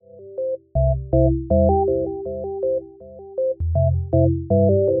Welcome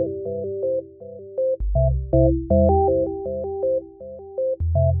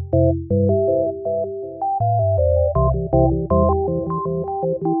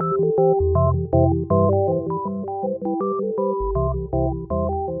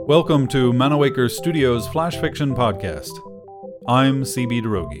to Manawaker Studios Flash Fiction Podcast. I'm CB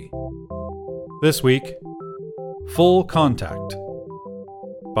Derogi. This week, Full Contact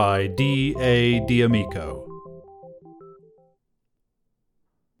by D.A. D'Amico.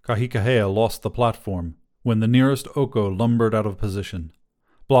 Kahikahea lost the platform when the nearest Oko lumbered out of position,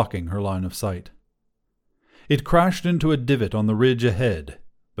 blocking her line of sight. It crashed into a divot on the ridge ahead,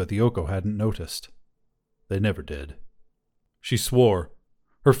 but the Oko hadn't noticed. They never did. She swore.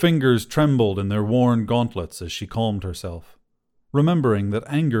 Her fingers trembled in their worn gauntlets as she calmed herself, remembering that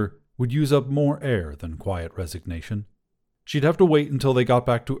anger would use up more air than quiet resignation. She'd have to wait until they got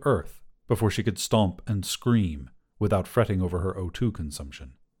back to Earth before she could stomp and scream without fretting over her O2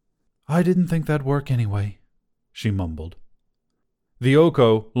 consumption. "I didn't think that'd work anyway," she mumbled. The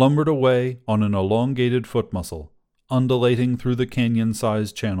Oko lumbered away on an elongated foot muscle, undulating through the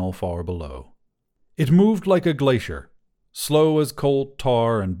canyon-sized channel far below. It moved like a glacier, slow as coal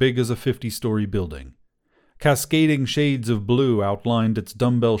tar and big as a 50-story building. Cascading shades of blue outlined its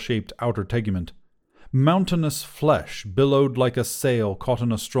dumbbell-shaped outer tegument. Mountainous flesh billowed like a sail caught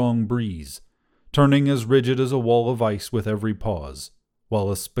in a strong breeze, turning as rigid as a wall of ice with every pause,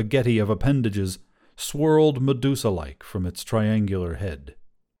 while a spaghetti of appendages swirled Medusa-like from its triangular head.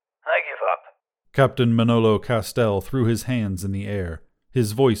 "I give up." Captain Manolo Castell threw his hands in the air,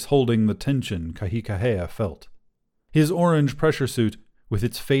 his voice holding the tension Kahikahea felt. His orange pressure suit, with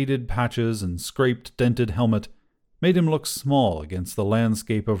its faded patches and scraped, dented helmet, made him look small against the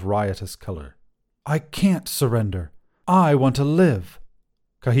landscape of riotous color. "I can't surrender. I want to live."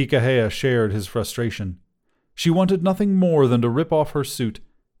 Kahikahea shared his frustration. She wanted nothing more than to rip off her suit,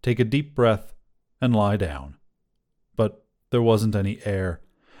 take a deep breath, and lie down. But there wasn't any air,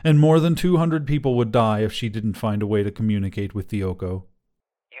 and more than 200 people would die if she didn't find a way to communicate with the Oko.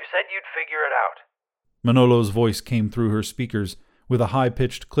 "You said you'd figure it out." Manolo's voice came through her speakers with a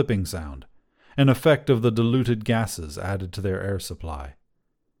high-pitched clipping sound, an effect of the diluted gases added to their air supply.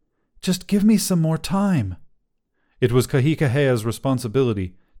 "Just give me some more time." It was Kahikahea's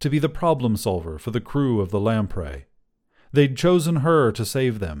responsibility to be the problem solver for the crew of the Lamprey. They'd chosen her to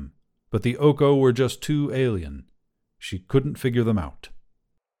save them, but the Oko were just too alien. She couldn't figure them out.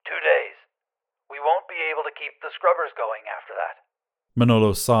 2 days. We won't be able to keep the scrubbers going after that."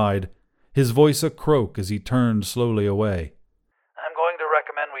 Manolo sighed, his voice a croak as he turned slowly away. "I'm going to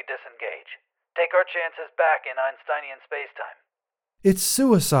recommend we disengage. Take our chances back in Einsteinian spacetime." "It's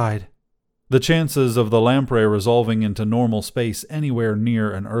suicide." The chances of the Lamprey resolving into normal space anywhere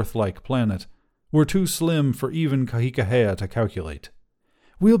near an Earth-like planet were too slim for even Kahikahea to calculate.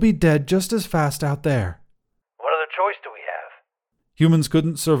 "We'll be dead just as fast out there." "What other choice do we have?" Humans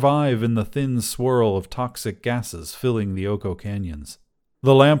couldn't survive in the thin swirl of toxic gases filling the Oko canyons.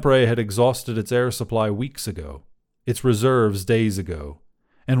 The Lamprey had exhausted its air supply weeks ago, its reserves days ago,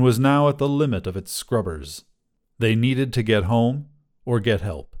 and was now at the limit of its scrubbers. They needed to get home or get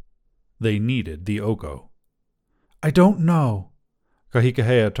help. They needed the Oko. "I don't know."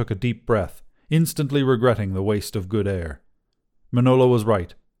 Kahikahea took a deep breath, instantly regretting the waste of good air. Manolo was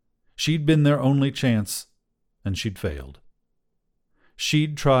right. She'd been their only chance, and she'd failed.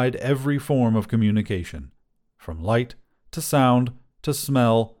 She'd tried every form of communication, from light to sound to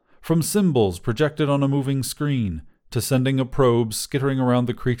smell, from symbols projected on a moving screen to sending a probe skittering around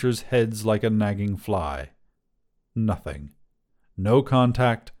the creatures' heads like a nagging fly. Nothing. No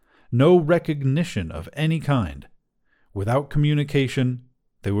contact, no recognition of any kind. Without communication,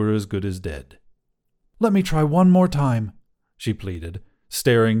 they were as good as dead. "Let me try one more time," she pleaded,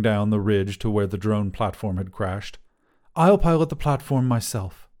 staring down the ridge to where the drone platform had crashed. "I'll pilot the platform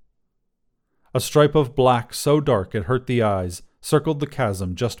myself." A stripe of black so dark it hurt the eyes circled the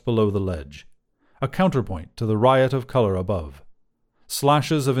chasm just below the ledge, a counterpoint to the riot of color above.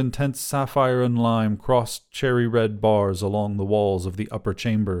 Slashes of intense sapphire and lime crossed cherry-red bars along the walls of the upper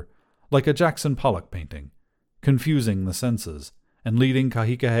chamber, like a Jackson Pollock painting, confusing the senses and leading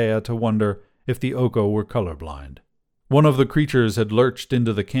Kahikahea to wonder if the Oko were colorblind. One of the creatures had lurched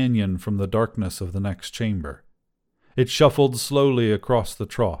into the canyon from the darkness of the next chamber. It shuffled slowly across the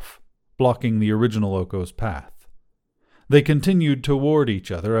trough, blocking the original Oko's path. They continued toward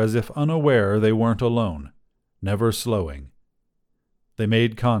each other as if unaware they weren't alone, never slowing. They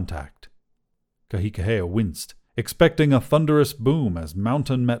made contact. Kahikahea winced, expecting a thunderous boom as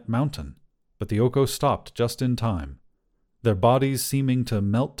mountain met mountain, but the Oko stopped just in time, their bodies seeming to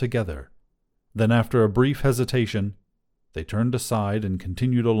melt together, Then after a brief hesitation, they turned aside and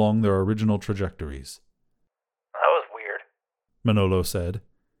continued along their original trajectories. That was weird, Manolo said.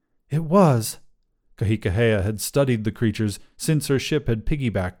 It was. Kahikahea had studied the creatures since her ship had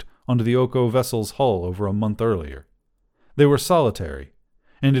piggybacked onto the Oko vessel's hull over a month earlier. They were solitary,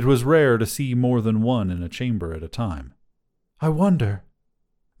 and it was rare to see more than one in a chamber at a time. I wonder.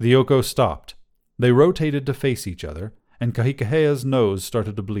 The Oko stopped. They rotated to face each other, and Kahikahea's nose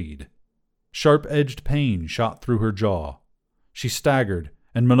started to bleed. Sharp-edged pain shot through her jaw. She staggered,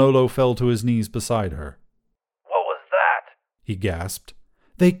 and Manolo fell to his knees beside her. What was that? He gasped.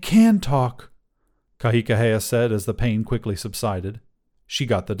 They can talk, Kahikahea said as the pain quickly subsided. She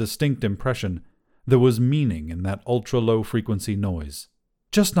got the distinct impression there was meaning in that ultra-low-frequency noise.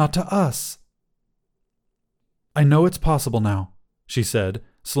 Just not to us. I know it's possible now, she said,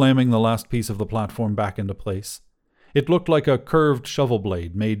 slamming the last piece of the platform back into place. It looked like a curved shovel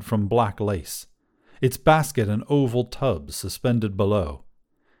blade made from black lace, its basket an oval tub suspended below.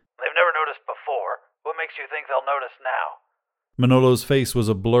 They've never noticed before. What makes you think they'll notice now? Manolo's face was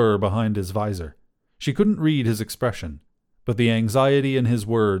a blur behind his visor. She couldn't read his expression, but the anxiety in his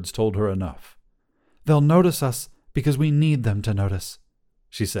words told her enough. They'll notice us because we need them to notice,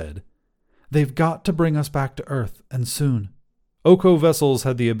 she said. They've got to bring us back to Earth, and soon. Oko vessels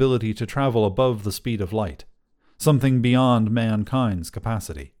had the ability to travel above the speed of light, something beyond mankind's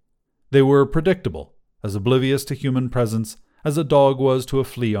capacity. They were predictable, as oblivious to human presence as a dog was to a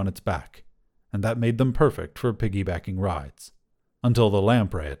flea on its back, and that made them perfect for piggybacking rides, until the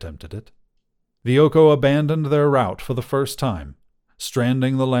lamprey attempted it. The Oko abandoned their route for the first time,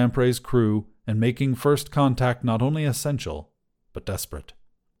 stranding the lamprey's crew and making first contact not only essential, but desperate.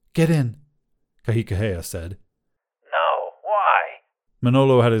 Get in, Kahikahea said. No, why?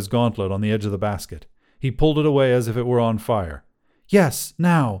 Manolo had his gauntlet on the edge of the basket. He pulled it away as if it were on fire. Yes,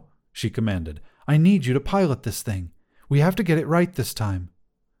 now, she commanded. I need you to pilot this thing. We have to get it right this time.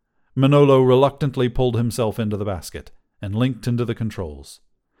 Manolo reluctantly pulled himself into the basket and linked into the controls.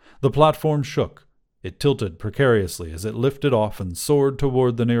 The platform shook. It tilted precariously as it lifted off and soared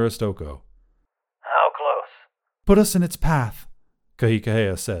toward the nearest Oko. How close? Put us in its path,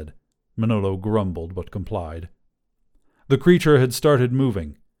 Kahikahea said. Manolo grumbled but complied. The creature had started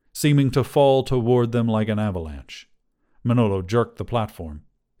moving, seeming to fall toward them like an avalanche. Manolo jerked the platform.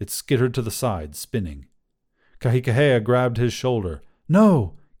 It skittered to the side, spinning. Kahikahea grabbed his shoulder.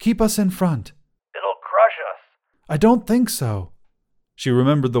 No, keep us in front. It'll crush us. I don't think so. She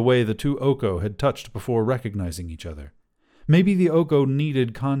remembered the way the two Oko had touched before recognizing each other. Maybe the Oko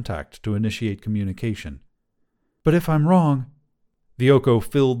needed contact to initiate communication. But if I'm wrong... The Oko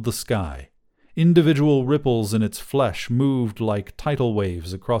filled the sky. Individual ripples in its flesh moved like tidal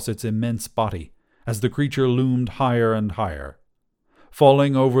waves across its immense body as the creature loomed higher and higher,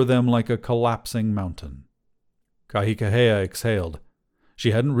 falling over them like a collapsing mountain. Kahikahea exhaled.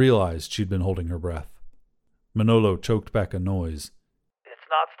 She hadn't realized she'd been holding her breath. Manolo choked back a noise. It's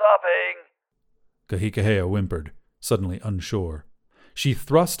not stopping. Kahikahea whimpered, suddenly unsure. She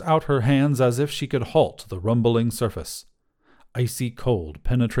thrust out her hands as if she could halt the rumbling surface. Icy cold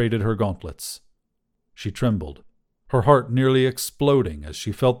penetrated her gauntlets. She trembled, her heart nearly exploding as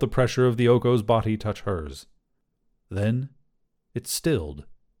she felt the pressure of the Oko's body touch hers. Then it stilled.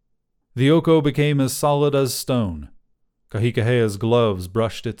 The Oko became as solid as stone. Kahikahea's gloves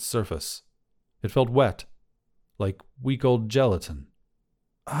brushed its surface. It felt wet, like week-old gelatin.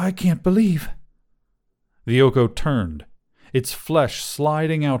 I can't believe... The Oko turned, its flesh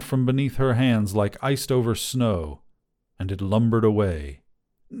sliding out from beneath her hands like iced-over snow, and it lumbered away.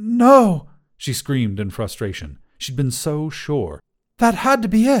 No! She screamed in frustration. She'd been so sure. That had to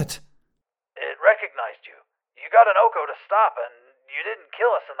be it! It recognized you. You got an Oko to stop, and you didn't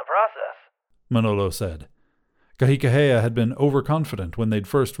kill us in the process, Manolo said. Kahikahea had been overconfident when they'd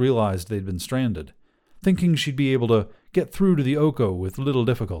first realized they'd been stranded, thinking she'd be able to get through to the Oko with little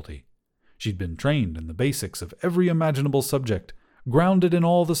difficulty. She'd been trained in the basics of every imaginable subject, grounded in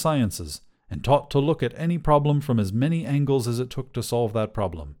all the sciences, and taught to look at any problem from as many angles as it took to solve that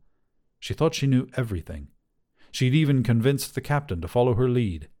problem. She thought she knew everything. She'd even convinced the captain to follow her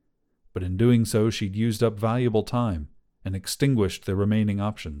lead, but in doing so she'd used up valuable time and extinguished their remaining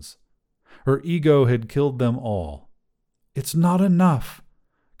options. Her ego had killed them all. It's not enough.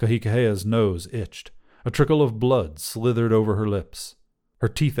 Kahikahea's nose itched. A trickle of blood slithered over her lips. Her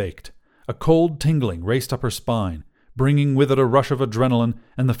teeth ached. A cold tingling raced up her spine, bringing with it a rush of adrenaline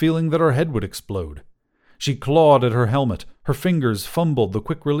and the feeling that her head would explode. She clawed at her helmet. Her fingers fumbled the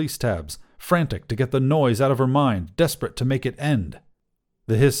quick-release tabs, frantic to get the noise out of her mind, desperate to make it end.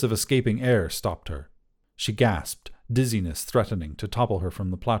 The hiss of escaping air stopped her. She gasped, dizziness threatening to topple her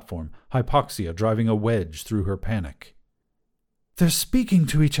from the platform, hypoxia driving a wedge through her panic. "They're speaking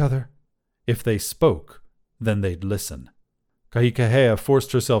to each other." If they spoke, then they'd listen. Kahikahea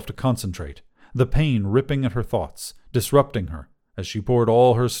forced herself to concentrate, the pain ripping at her thoughts, disrupting her as she poured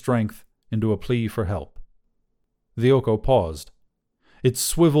all her strength into a plea for help. The Oko paused. It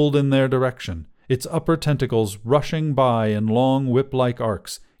swiveled in their direction, its upper tentacles rushing by in long whip-like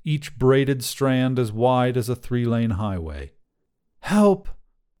arcs, each braided strand as wide as a 3-lane highway. "Help!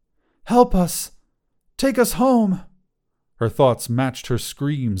 Help us! Take us home!" Her thoughts matched her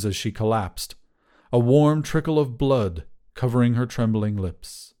screams as she collapsed, a warm trickle of blood covering her trembling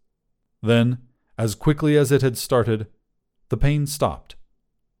lips. Then, as quickly as it had started, the pain stopped,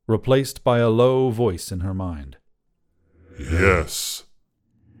 replaced by a low voice in her mind. "Yes,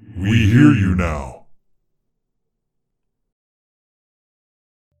 we hear you now."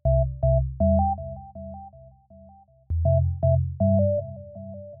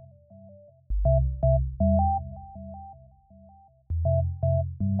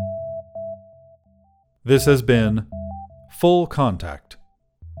 This has been Full Contact,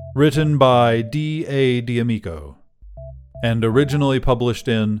 written by D.A. D'Amico, and originally published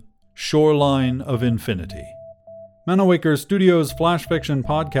in Shoreline of Infinity. Manawaker Studios' Flash Fiction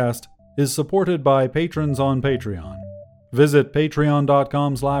podcast is supported by patrons on Patreon. Visit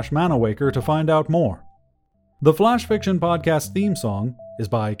patreon.com/Manawaker to find out more. The Flash Fiction podcast theme song is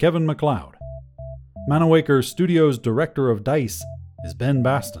by Kevin MacLeod. Manawaker Studios' director of dice is Ben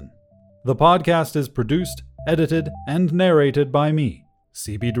Baston. The podcast is produced, edited, and narrated by me,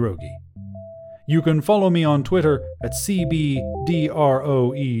 CB Droege. You can follow me on Twitter at CBDROEGE.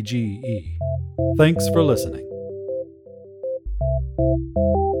 Thanks for listening.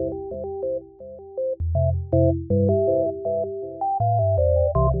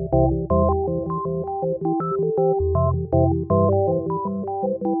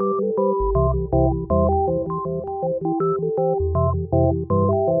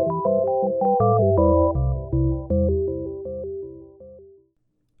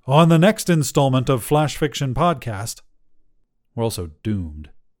 On the next installment of Flash Fiction Podcast, we're also doomed.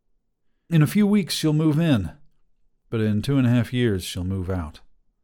 In a few weeks she'll move in, but in 2.5 years she'll move out.